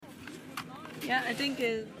Yeah, I think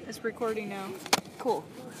it's recording now. Cool.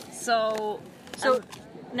 So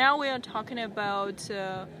now we are talking about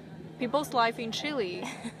people's life in Chile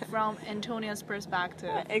from Antonia's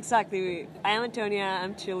perspective. Exactly. I am Antonia.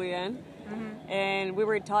 I'm Chilean. And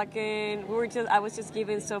I was just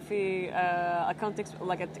giving Sophie a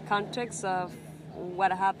context of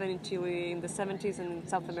what happened in Chile in the 70s and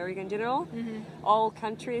South America in general. All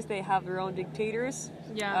countries, they have their own dictators.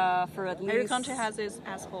 Yeah. For at least... Every country has its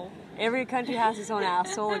asshole. Every country has its own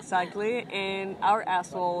asshole, exactly. And our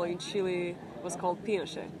asshole in Chile was called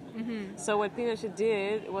Pinochet. So what Pinochet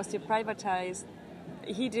did was to privatize...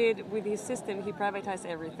 with his system, he privatized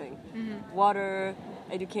everything. Water,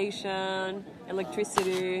 education,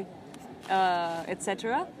 electricity,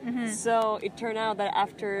 etc. So it turned out that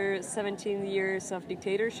after 17 years of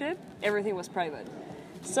dictatorship, everything was private.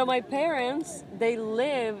 So my parents, they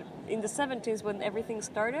lived in the 70s when everything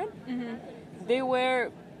started. They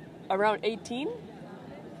were around 18.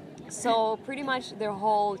 So pretty much their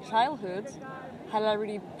whole childhood had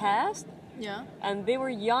already passed. Yeah. And they were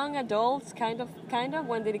young adults, kind of,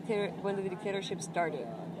 when the dictatorship started.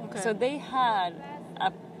 Okay. So they had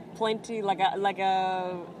a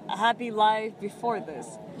happy life before this.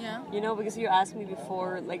 Yeah. You know, because you asked me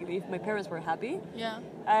before, like, if my parents were happy. Yeah.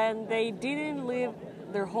 And they didn't live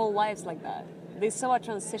their whole lives like that. They saw a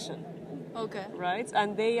transition. Okay. Right?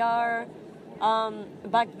 And they are,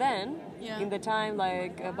 back then, Yeah. in the time,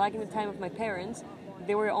 back in the time of my parents,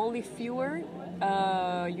 there were only fewer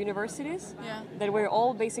universities Yeah. that were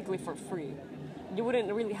all basically for free. You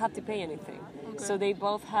wouldn't really have to pay anything. Okay. So they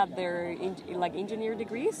both had their engineer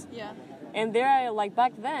degrees. Yeah. And there,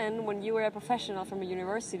 back then, when you were a professional from a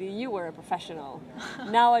university, you were a professional.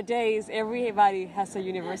 Nowadays, everybody has a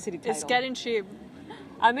university title. It's getting cheap.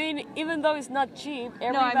 I mean, even though it's not cheap,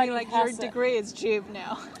 everybody No, I mean your has degree is cheap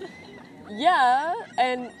now. Yeah,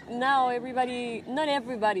 and now not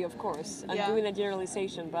everybody, of course, I'm Yeah. doing a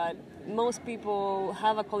generalization, but most people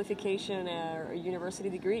have a qualification or a university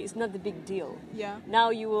degree. It's not the big deal. Yeah. Now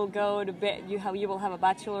you will go to you will have a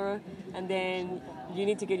bachelor, and then you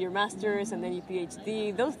need to get your master's, and then your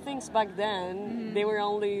PhD. Those things back then, they were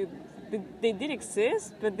they did exist,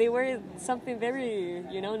 but they were something very,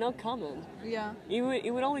 not common. Yeah.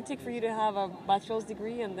 It would only take for you to have a bachelor's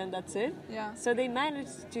degree, and then that's it. Yeah. So they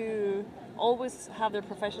managed to always have their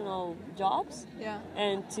professional jobs Yeah.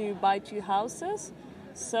 and to buy 2 houses.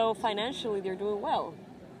 So financially, they're doing well,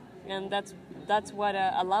 and that's what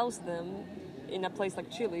allows them in a place like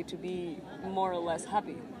Chile to be more or less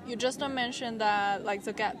happy. You just mentioned that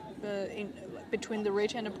the gap between the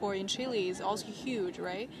rich and the poor in Chile is also huge,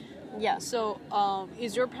 right? Yeah. So,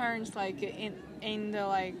 is your parents in the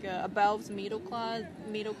above middle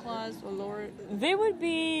class or lower? They would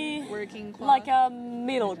be working class, like a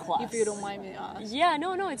middle class. If you don't mind me asking. Yeah,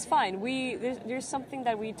 no, it's fine. There's something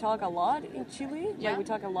that we talk a lot in Chile. Yeah. We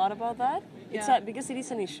talk a lot about that. It's Yeah. because it is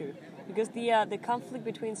an issue. Because the conflict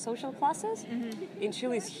between social classes in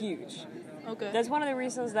Chile is huge. Okay. That's one of the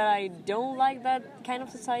reasons that I don't like that kind of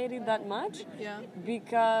society that much. Yeah.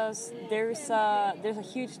 Because there's a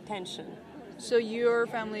huge tension. So your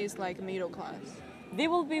family is middle class. They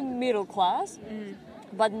will be middle class,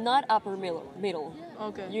 but not upper middle.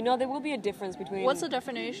 Okay. There will be a difference between... What's the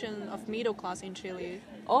definition of middle class in Chile?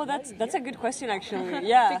 Oh, that's a good question, actually.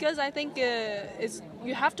 Yeah. Because I think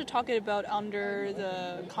you have to talk about under the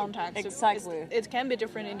context. Exactly. It can be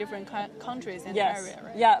different in different countries and Yes. area,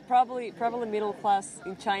 right? Yeah, probably middle class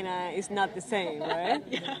in China is not the same, right?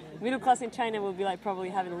 Yeah. Middle class in China will be probably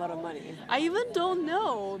having a lot of money. I even don't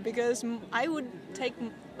know because I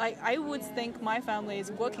would think my family is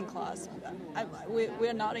working class.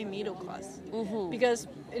 We're not in middle class because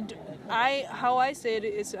how I see it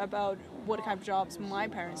is about what kind of jobs my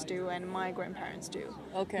parents do and my grandparents do.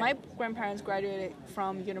 Okay. My grandparents graduated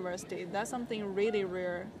from university. That's something really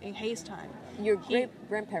rare in his time. Your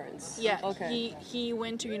great-grandparents? Yeah. Okay. He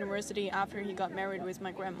went to university after he got married with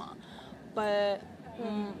my grandma, but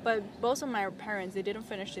both of my parents, they didn't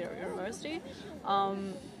finish their university.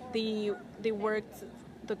 They worked.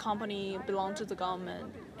 The company belonged to the government,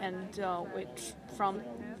 and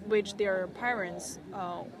which their parents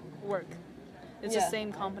work. It's the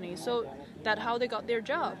same company, so that's how they got their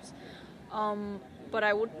jobs. But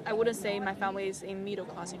I wouldn't say my family is in middle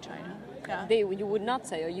class in China. Yeah. You would not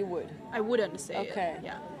say, or you would? I wouldn't say. Okay. It.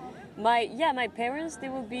 Yeah. My parents, they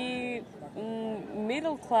will be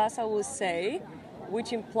middle class, I would say, which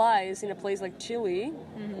implies in a place like Chile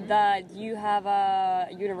that you have a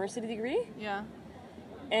university degree. Yeah.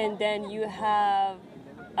 And then you have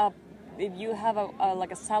a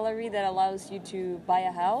salary that allows you to buy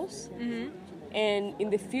a house, and in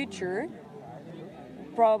the future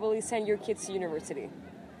probably send your kids to university.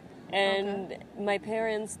 And my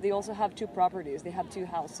parents, they also have 2 properties. They have 2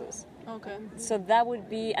 houses. Okay. So that would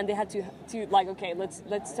be, and they had to like, okay, let's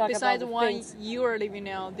talk Besides about the the one things. you are living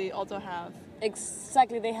now, they also have.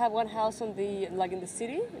 Exactly, they have one house on the in the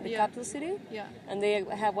city, the capital city, Yeah. and they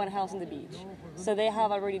have one house on the beach. So they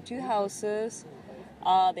have already 2 houses.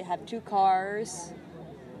 They have 2 cars.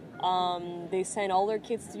 They send all their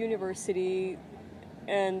kids to university,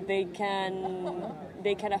 and they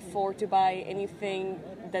can afford to buy anything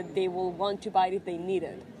that they will want to buy if they need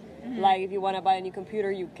it. Like if you want to buy a new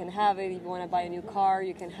computer, you can have it. If you want to buy a new car,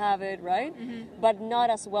 you can have it, right? But not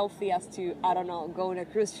as wealthy as to, I don't know, go on a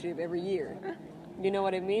cruise trip every year. You know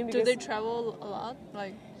what I mean? Do they travel a lot?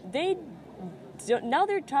 Like They now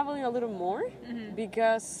they're traveling a little more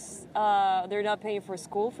because they're not paying for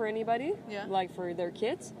school for anybody, like for their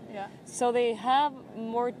kids. Yeah. So they have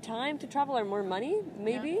more time to travel or more money,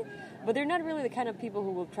 maybe. But they're not really the kind of people who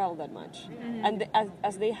will travel that much. And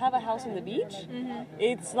as they have a house on the beach,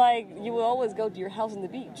 it's like you will always go to your house on the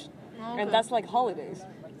beach. Okay. And that's like holidays.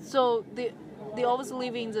 So they always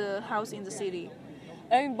live in the house in the city.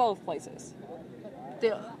 In both places.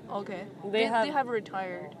 They okay. They They have- have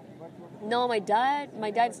retired. No, my dad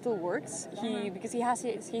still works. Because he has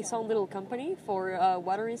his own little company for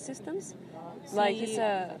watering systems. Like he's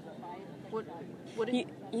a What is,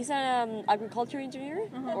 he's an agriculture engineer,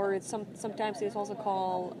 or sometimes he's also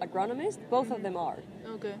called agronomist. Both of them are.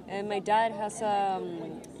 okay. And my dad has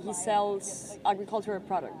he sells agricultural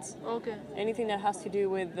products. Okay. Anything that has to do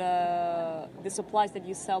with the supplies that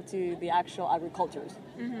you sell to the actual agricultures,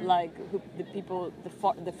 like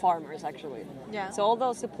the farmers actually. Yeah. So all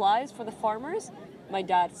those supplies for the farmers, my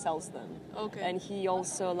dad sells them. Okay. And he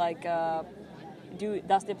also like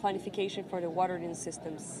does the planification for the watering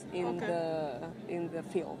systems in the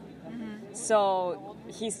field. So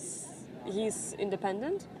he's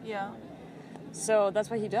independent. Yeah. So that's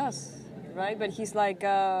what he does, right? But he's like,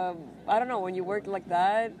 I don't know, when you work like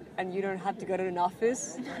that and you don't have to go to an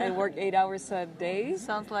office and work 8 hours a day.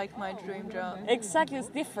 Sounds like my dream job. Exactly, it's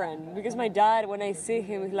different. Because my dad, when I see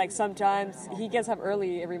him, like sometimes he gets up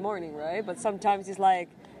early every morning, right? But sometimes he's like,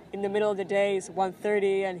 in the middle of the day, it's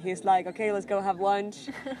 1:30, and he's like, okay, let's go have lunch.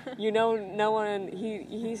 No one,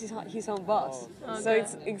 he's his own boss. Okay. So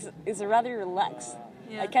it's rather relaxed.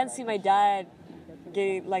 Yeah. I can't see my dad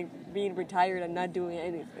being retired and not doing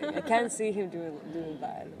anything. I can't see him doing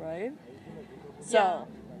that, right? So, Yeah.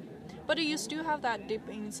 But you still have that deep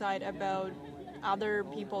insight about other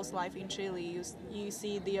people's life in Chile. You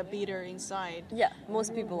see the bitter inside. yeah,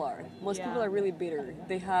 most people are. Most Yeah. people are really bitter.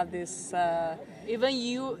 They have this. Even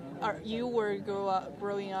you were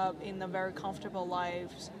growing up in a very comfortable life,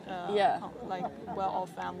 like well-off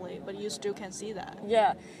family, but you still can see that.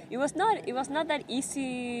 Yeah, it was not that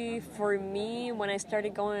easy for me when I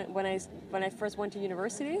started going when I first went to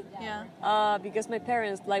university. Yeah. Because my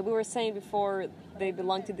parents, like we were saying before, they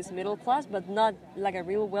belong to this middle class, but not like a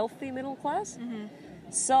real wealthy middle class.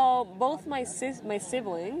 So both my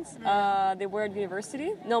siblings, they were at university.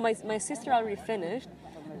 No, my sister already finished,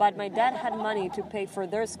 but my dad had money to pay for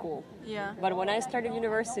their school. Yeah. But when I started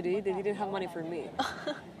university, they didn't have money for me.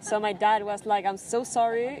 So my dad was like, I'm so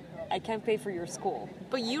sorry, I can't pay for your school.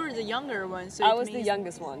 But you were the younger one, so I it was the means-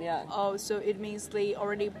 youngest one, yeah. Oh, so it means they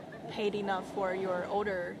already paid enough for your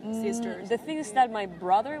older sisters. The thing is that my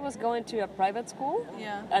brother was going to a private school,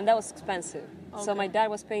 Yeah. and that was expensive. So Okay. my dad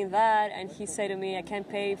was paying that, and he said to me, "I can't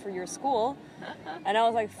pay for your school," and I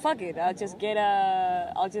was like, "Fuck it, I'll just get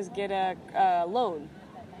a loan."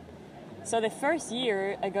 So the first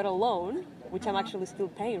year I got a loan, which I'm actually still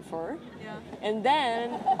paying for, Yeah. and then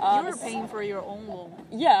You were paying for your own loan.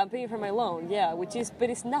 Yeah, I'm paying for my loan. Yeah, but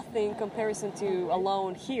it's nothing in comparison to a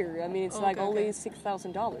loan here. I mean, it's like Okay, only okay.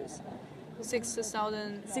 $6,000,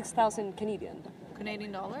 6,000 6,000 Canadian.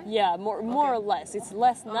 Canadian dollar. Yeah, more or less. It's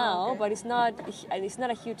less now, okay. but it's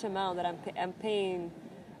not a huge amount that I'm paying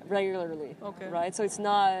regularly. Okay. Right, so it's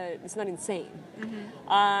not insane.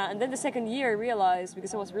 And then the second year, I realized,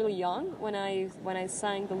 because I was really young when I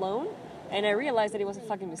signed the loan, and I realized that it was a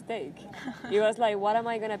fucking mistake. It was like, what am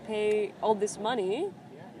I gonna pay all this money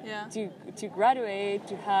Yeah. to graduate,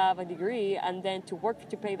 to have a degree, and then to work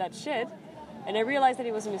to pay that shit? And I realized that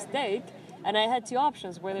it was a mistake. And I had 2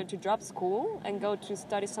 options, whether to drop school and go to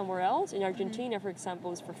study somewhere else. In Argentina, for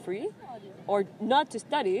example, is for free. Or not to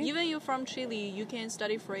study. Even you're from Chile, you can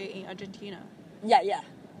study free in Argentina. Yeah.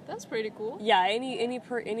 That's pretty cool. Yeah,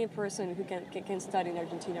 any person who can study in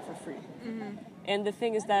Argentina for free. And the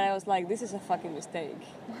thing is that I was like, this is a fucking mistake.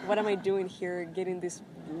 What am I doing here getting this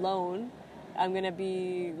loan I'm gonna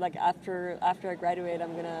be like after I graduate,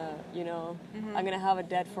 I'm gonna I'm gonna have a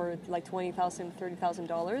debt for like $20,000,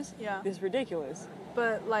 $30,000. Yeah. This is ridiculous.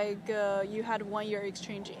 But like you had 1 year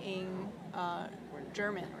exchange in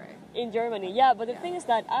German, right? In Germany, yeah. But the thing is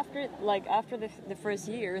that after the first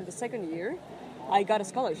year and the second year, I got a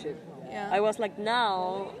scholarship. Yeah. I was like,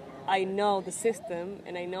 now I know the system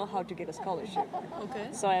and I know how to get a scholarship. Okay.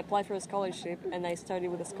 So I applied for a scholarship and I studied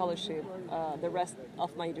with a scholarship the rest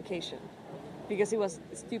of my education, because it was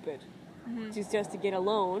stupid just to get a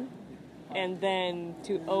loan and then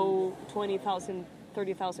to owe $20,000,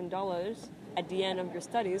 $30,000 at the end of your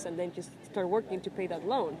studies and then just start working to pay that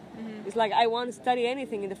loan. It's like, I want to study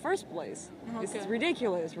anything in the first place. This is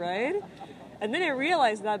ridiculous, right? And then I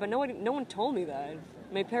realized that, but no one told me that.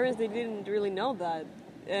 My parents, they didn't really know that.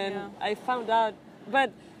 And I found out,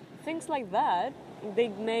 but things like that, they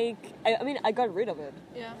make, I mean, I got rid of it.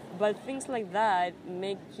 Yeah. But things like that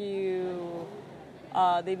make you,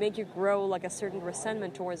 they make you grow like a certain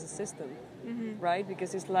resentment towards the system, right?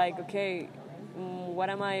 Because it's like, okay,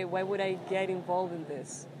 why would I get involved in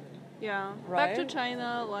this? Yeah. Right? Back to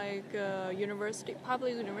China, like university,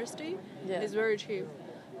 public university Yeah. is very cheap.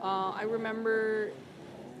 I remember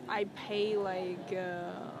I pay like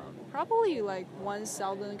probably like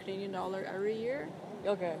 1,000 Canadian dollar every year.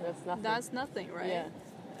 Okay, that's nothing. That's nothing, right?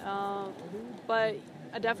 Yeah. But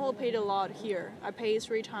I definitely paid a lot here. I paid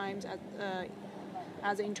 3 times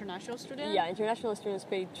as an international student. Yeah, international students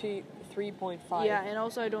pay 3.5. Yeah, and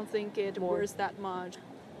also I don't think it worth that much.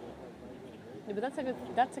 Yeah, but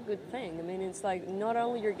that's a good thing. I mean, it's like not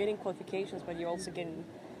only you're getting qualifications, but you're also getting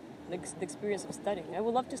the experience of studying. I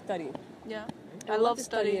would love to study. Yeah, I love to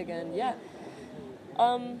study again. Yeah.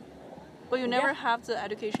 But you never have the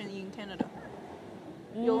education in Canada.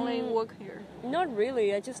 You only work here. Not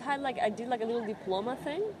really. I just had I did like a little diploma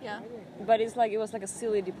thing. Yeah. But it was like a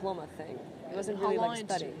silly diploma thing. It wasn't really How long like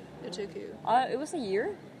studying. it took you? It was a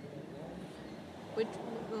year.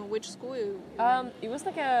 Which school you? It was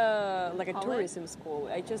like a College? tourism school.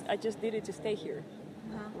 I just did it to stay here,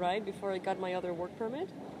 right? Before I got my other work permit.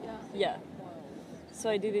 Yeah. Yeah. So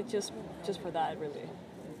I did it just for that, really.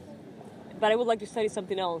 But I would like to study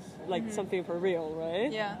something else, like something for real,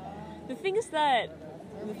 right? Yeah. The thing is that.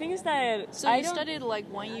 So you studied like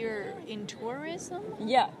 1 year in tourism?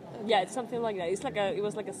 Yeah. Yeah, it's something like that. It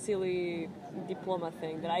was like a silly diploma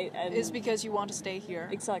thing that It's because you want to stay here.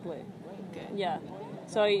 Exactly. Okay. Yeah.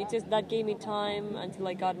 So that gave me time until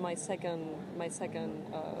I got my second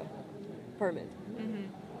permit.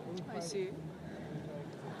 I see.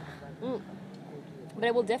 But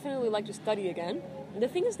I will definitely like to study again. The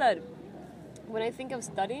thing is that when I think of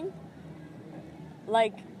studying,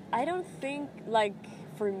 I don't think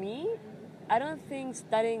for me, I don't think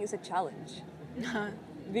studying is a challenge.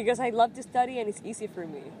 Because I love to study and it's easy for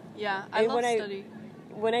me. Yeah, I love study.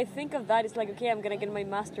 When I think of that, it's like, okay, I'm going to get my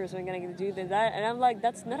master's, or I'm going to do this, that. And I'm like,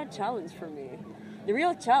 that's not a challenge for me. The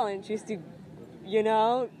real challenge is to,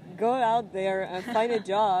 go out there and find a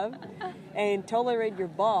job and tolerate your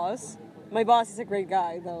boss. My boss is a great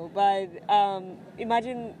guy, though. But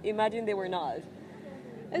imagine they were not.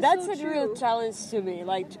 That's so a real challenge to me.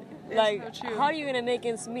 So how are you going to make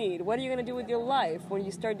ends meet? What are you going to do with your life when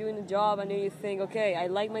you start doing a job and then you think, okay, I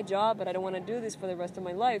like my job, but I don't want to do this for the rest of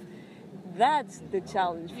my life? That's the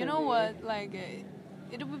challenge for You know me. what?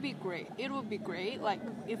 It would be great. It would be great,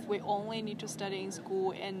 if we only need to study in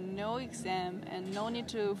school and no exam and no need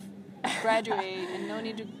to graduate and no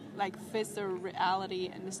need to, face the reality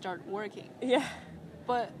and start working. Yeah.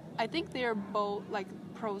 But I think they are both,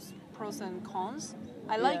 pros and cons.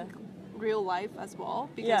 I like real life as well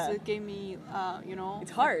because it gave me,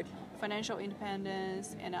 It's hard. Financial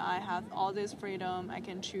independence, and I have all this freedom I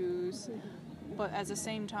can choose. But at the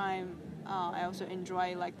same time, I also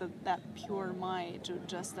enjoy that pure mind to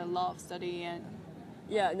just love study and.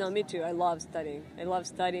 Yeah, no, me too. I love studying.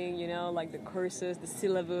 The courses, the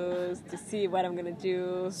syllabus, to see what I'm gonna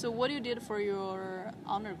do. So what you did for your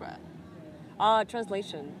undergrad?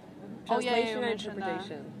 Translation. Oh yeah, you and mentioned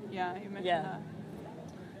interpretation. that. Yeah, you mentioned that.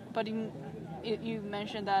 But you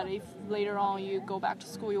mentioned that if later on you go back to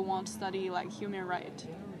school, you want to study human rights.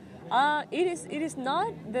 It is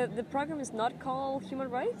not, the program is not called Human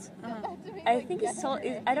Rights. I think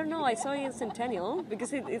I don't know, I saw it in Centennial,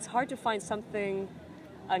 because it's hard to find something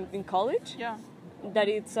in college. Yeah. That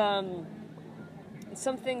it's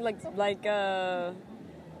something like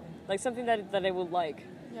something that I would like.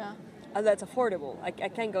 Yeah. And that's affordable. I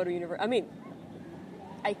can't go to university. I mean,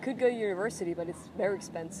 I could go to university, but it's very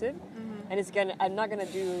expensive. And I'm not gonna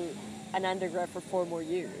do an undergrad for 4 more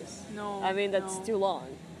years. No. I mean, that's too long.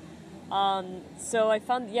 So I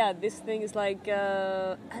found, this thing is like,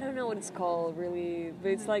 I don't know what it's called really,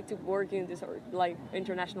 but it's like to work in this like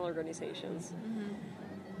international organizations.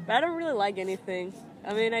 But I don't really like anything.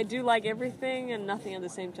 I mean, I do like everything and nothing at the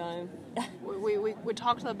same time. We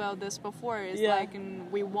talked about this before. It's like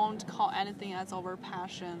we won't call anything as our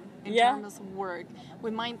passion in terms of work.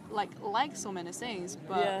 We might like so many things,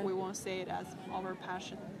 but we won't say it as our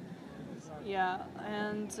passion. Yeah,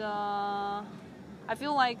 and I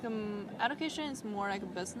feel like education is more like a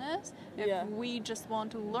business. If we just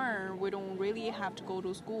want to learn, we don't really have to go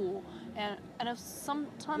to school. And if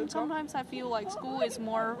sometimes I feel like school is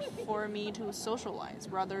more for me to socialize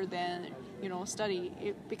rather than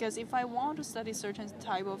study. Because if I want to study certain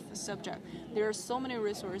type of subject, there are so many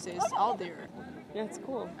resources out there. Yeah, it's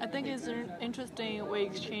cool. I think it's interesting we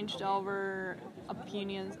exchanged our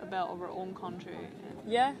opinions about our own country.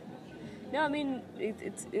 Yeah. No, I mean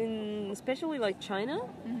it's in especially like China.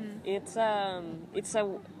 It's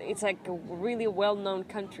like a really well-known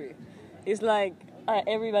country. It's like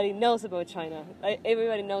everybody knows about China.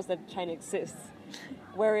 Everybody knows that China exists.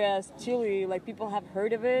 Whereas Chile, like people have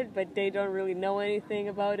heard of it, but they don't really know anything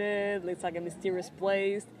about it. It's like a mysterious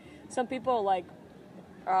place. Some people like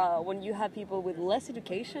when you have people with less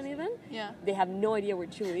education, even they have no idea where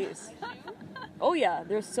Chile is. Oh yeah,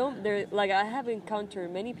 like I have encountered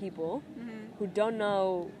many people who don't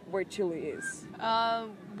know where Chile is.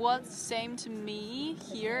 What's same to me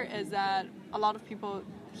here is that a lot of people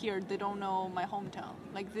here, they don't know my hometown.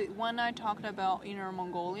 Like when I talked about Inner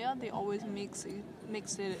Mongolia, they always mix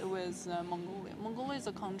it with Mongolia. Mongolia is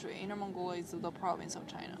a country. Inner Mongolia is the province of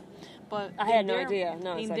China. But I had no idea.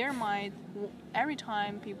 No, in their mind, every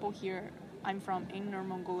time people hear I'm from Inner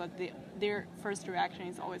Mongolia, their first reaction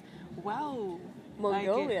is always, "Wow,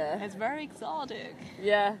 Mongolia. Like it's very exotic."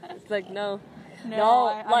 Yeah, it's like no.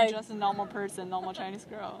 I'm just a normal person, normal Chinese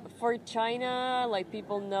girl. For China, like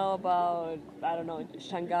people know about, I don't know,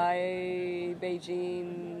 Shanghai,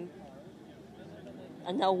 Beijing,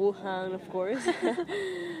 and now Wuhan, of course.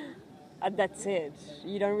 And that's it.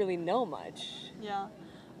 You don't really know much. Yeah.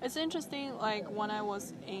 It's interesting, like when I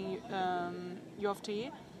was in U of T,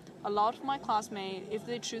 a lot of my classmates, if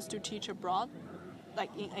they choose to teach abroad, like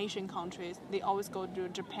in Asian countries, they always go to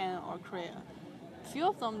Japan or Korea. Few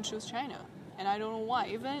of them choose China. And I don't know why.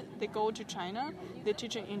 Even they go to China, they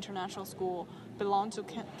teach in international school, belong to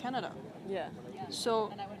Canada. Yeah.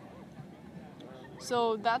 So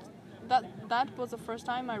that was the first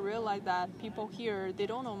time I realized that people here, they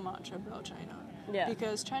don't know much about China. Yeah.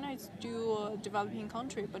 Because China is still a developing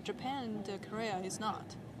country, but Japan and Korea is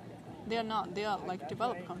not. They are not. They are like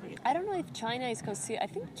developed countries. I don't know if China is considered. I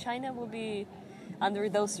think China will be under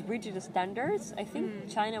those rigid standards. I think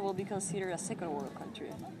China will be considered a second world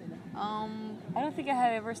country. I don't think I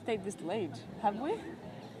have ever stayed this late. Have we?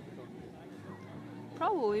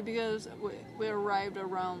 Probably because we arrived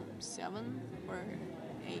around 7 or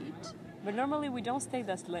 8. But normally we don't stay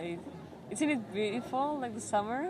that late. Isn't it beautiful, like the summer?